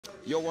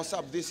Yo, what's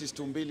up? This is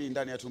Tumbili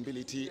ndani ya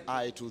Tumbili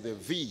TI to the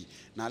V.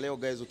 Na leo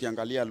guys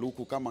ukiangalia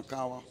luku kama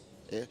kawa,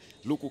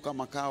 luku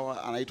kama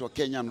kawa anaitwa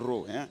Kenyan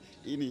Raw,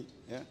 Ini,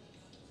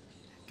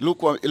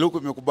 Luku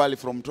imekubali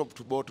from top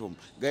to bottom.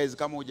 Guys,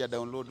 kama uja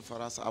download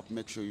Faras app,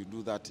 make sure you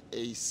do that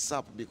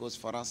ASAP because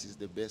Faras is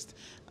the best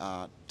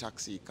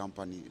taxi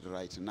company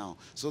right now.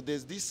 So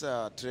there's this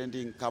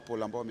trending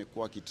couple ambao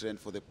wamekuwa kitrend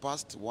for the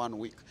past 1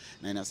 week.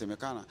 Na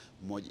inasemekana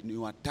ni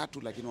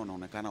watatu lakini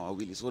wanaonekana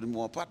wawili. So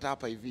nimewapata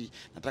hapa hivi,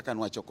 nataka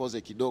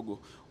niwachokoze kidogo.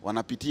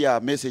 Wanapitia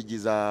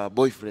messages za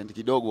boyfriend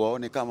kidogo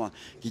waone kama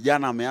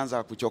kijana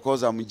ameanza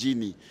kuchokoza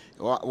mjini.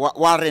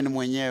 Warren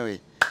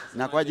mwenyewe.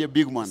 Na kwaje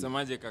big man?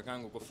 Semaje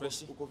kakangu, uko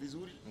fresh? Uko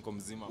vizuri? Niko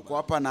mzima. Uko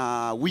hapa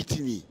na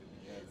Whitney. Yes.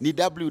 Ni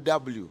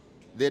WW,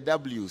 the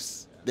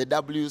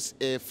W's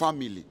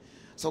family.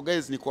 So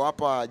guys, niko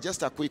hapa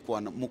just a quick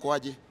one. Mko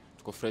aje?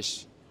 Tuko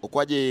fresh. Uko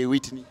aje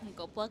Whitney?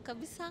 Niko poa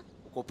kabisa.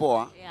 Uko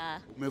poa?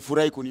 Yeah.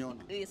 Umefurahi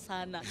kuniona?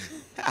 Sana.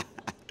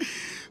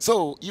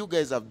 So you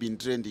guys have been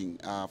trending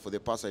for the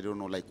past, I don't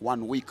know, like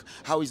 1 week.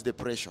 How is the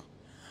pressure?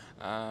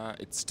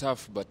 It's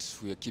tough, but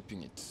we are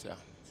keeping it. Yeah.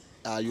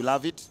 You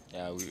love it?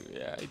 Yeah,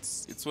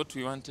 it's what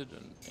we wanted,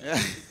 and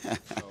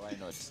so why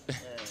not?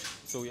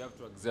 So we have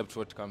to accept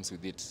what comes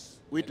with it.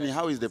 Whitney,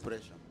 how is the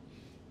pressure?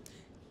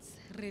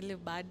 It's really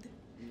bad,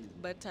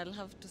 but I'll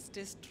have to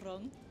stay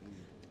strong.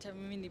 Hata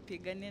mimi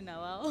nipigane na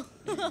wao.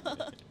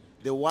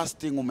 The worst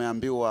thing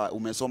umeambiwa,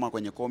 umesoma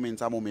kwenye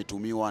comments ama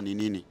umetumiwa ni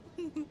nini?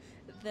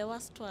 The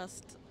worst.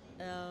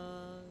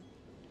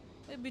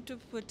 Maybe two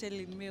people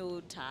telling me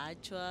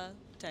utaachwa,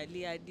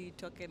 utalia hadi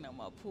toke na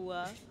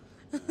mapua.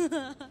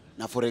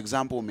 Na for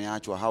example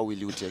umeachwa, how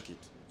will you take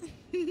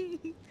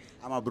it?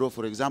 Ama bro,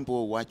 for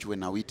example uachwe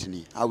na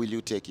Whitney, how will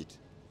you take it?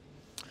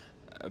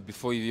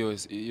 Before hiyo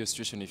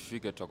situation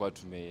ifike, tutakuwa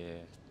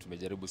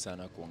tumejaribu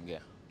sana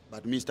kuongea.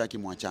 But mimi sitaki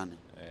muachane.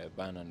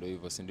 Bana ndio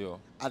hivyo, si ndio?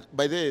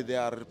 By the way, there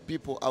are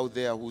people out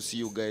there who see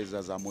you guys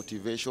as a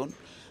motivation,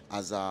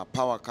 as a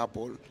power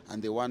couple,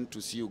 and they want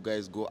to see you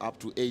guys go up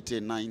to 80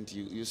 and 90.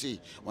 You see,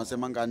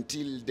 wansemanga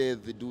until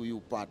death do you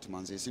part,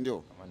 manze, si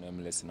ndio? Kama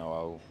nameless na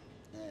wao.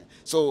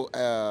 So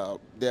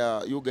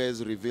you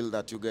guys reveal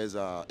that you guys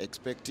are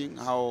expecting.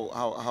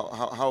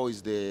 How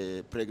is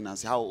the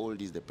pregnancy? How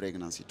old is the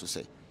pregnancy to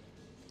say?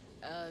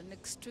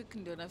 Next week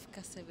ndio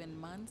nafika 7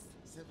 months.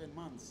 7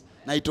 months.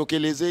 Na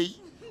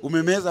itokelezei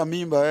umemeza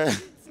mimba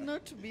It's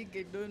not big,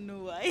 I don't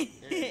know why.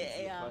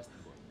 Yeah.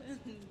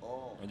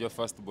 Unajua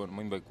firstborn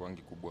mimba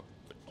ikuangi kubwa.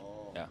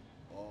 Yeah.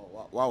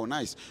 Wow,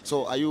 nice.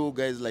 So are you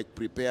guys like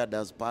prepared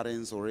as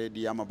parents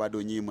already ama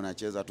bado nyinyi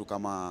mnacheza tu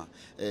kama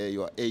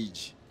your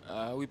age?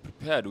 We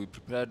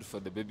prepared for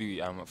the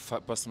baby.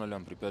 Personally,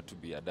 I'm prepared to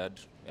be a dad.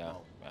 Yeah,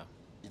 yeah.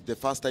 It's the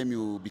first time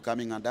you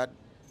becoming a dad?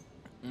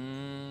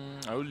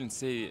 I wouldn't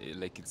say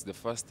like it's the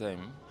first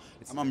time.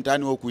 Ama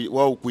mtani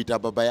wao kuita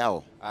baba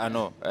yao?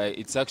 No,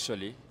 it's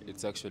actually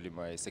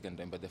my second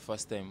time, but the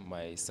first time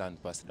my son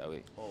passed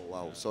away. Oh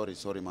wow, sorry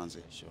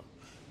manze. Sure.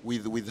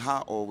 With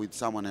her or with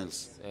someone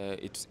else?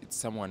 It's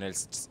someone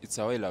else. It's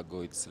a while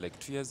ago. It's like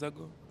 2 years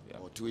ago. Yeah.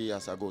 Oh, 2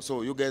 years ago.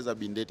 So you guys have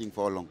been dating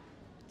for how long?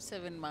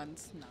 7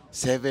 months now.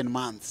 7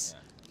 months.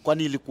 Yeah.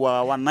 Kwani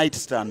ilikuwa one night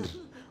stand?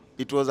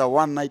 It was a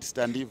one night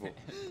stand hivyo.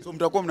 So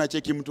mtakuwa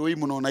mnacheki mtu hii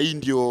mnaona hii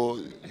ndio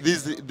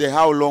the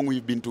how long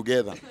we've been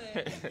together.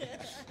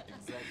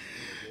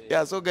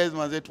 Yeah, so guys,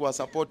 manze to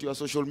support your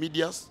social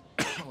medias.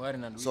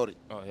 Warren and Sorry.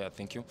 Oh yeah,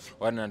 thank you.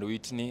 Warren and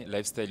Whitney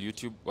lifestyle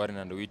YouTube. Warren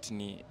and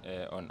Whitney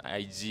on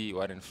IG.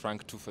 Warren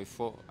Frank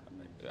 254.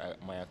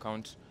 My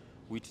account.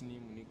 Whitney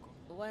Muniko.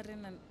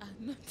 Warren and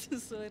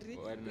not sorry.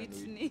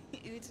 Whitney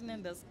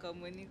 _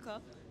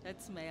 Muniko.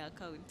 That's my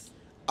account.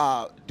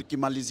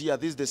 Tukimalizia,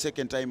 this is the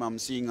second time I'm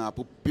seeing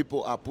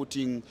people are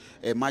putting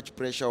much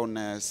pressure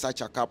on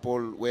such a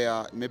couple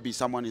where maybe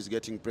someone is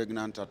getting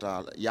pregnant at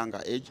a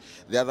younger age.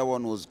 The other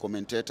one was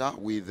commentator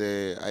with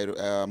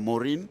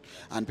Maureen,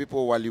 and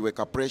people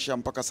waliweka pressure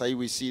mpaka sahi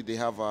we see they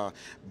have a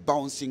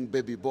bouncing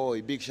baby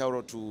boy. Big shout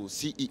out to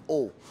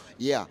CEO.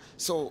 Yeah.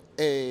 So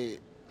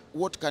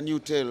what can you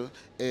tell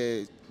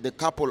the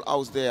couple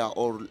out there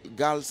or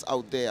girls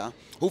out there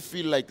who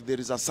feel like there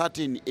is a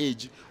certain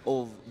age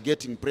of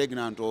getting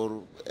pregnant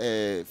or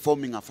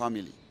forming a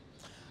family?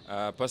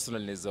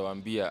 Personally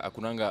nizawaambia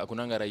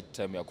hakunanga right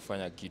time ya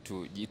kufanya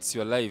kitu. It's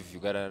your life, you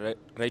gotta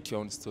write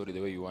your own story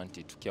the way you want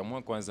it.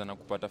 Ukiamua kwanza na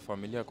kupata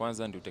familia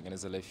kwanza ndio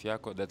utengeneze life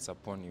yako, that's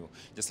upon you.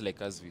 Just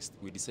like us,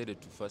 we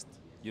decided to first,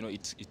 you know,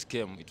 it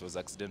came, it was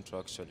accidental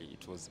actually.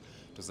 It was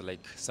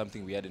like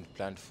something we hadn't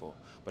planned for,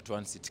 but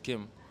once it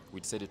came we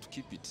decided to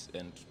keep it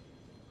and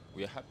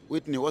we are happy.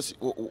 Whitney,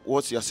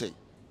 what's your say?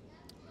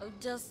 I'll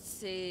just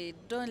say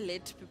don't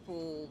let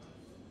people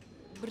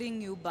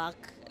bring you back.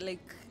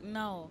 Like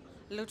now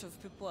a lot of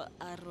people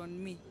are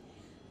on me,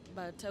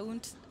 but I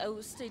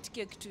will state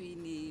kitu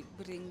ini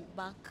bring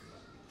back.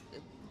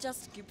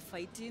 Just keep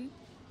fighting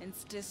and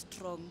stay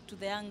strong. To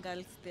the young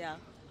girls there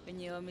when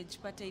you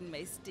wamejipata in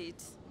my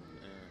state,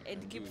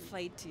 and keep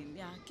fighting.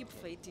 Yeah, keep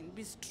fighting,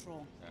 be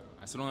strong.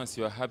 As long as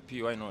you are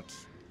happy, why not?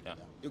 Yeah.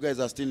 You guys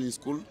are still in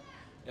school?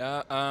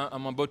 Yeah,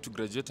 I'm about to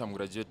graduate. I'm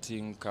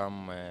graduating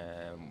come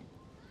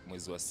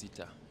mwezi wa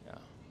sita. Yeah,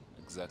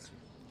 exactly.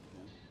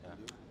 Yeah.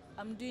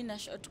 I'm doing a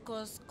short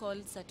course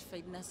called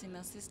Certified Nursing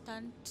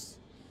Assistant.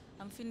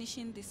 I'm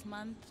finishing this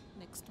month.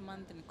 Next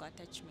month, niko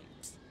attachment.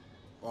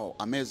 Oh,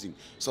 amazing.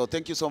 So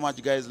thank you so much,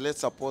 guys.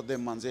 Let's support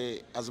them,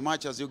 manze. As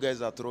much as you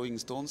guys are throwing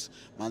stones,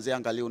 manze,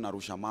 angalia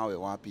unarusha mawe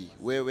wapi.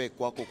 Wewe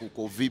kwako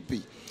kuko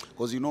vipi?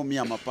 Because you know me,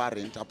 I'm a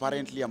parent.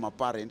 Apparently, I'm a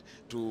parent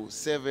to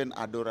 7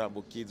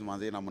 adorable kids,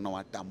 manze, na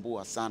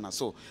mnawatambua sana.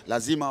 So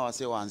lazima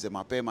wase waanze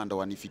mapema ndo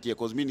wanifikie.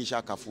 Because mimi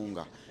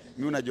nishakafunga.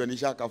 Mimi unajua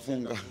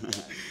nishakafunga.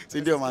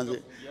 Si ndio,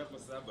 manze?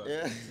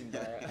 Yeah.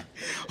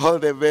 All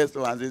the best,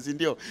 manze, si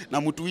ndio?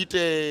 Na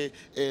mtuite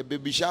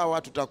baby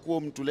shower,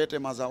 tutakuwa mtulete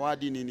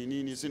mazawadi nini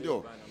nini, si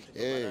ndio?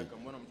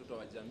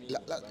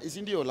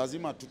 Si ndio,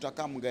 lazima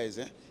tutakam, guys,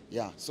 eh?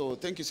 Yeah, so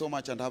thank you so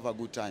much and have a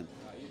good time.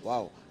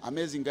 Wow,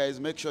 amazing, guys.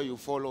 Make sure you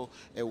follow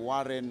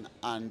Warren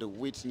and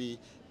Whitney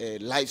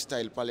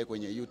lifestyle pale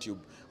kwenye YouTube.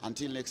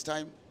 Until next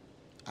time,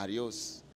 adios.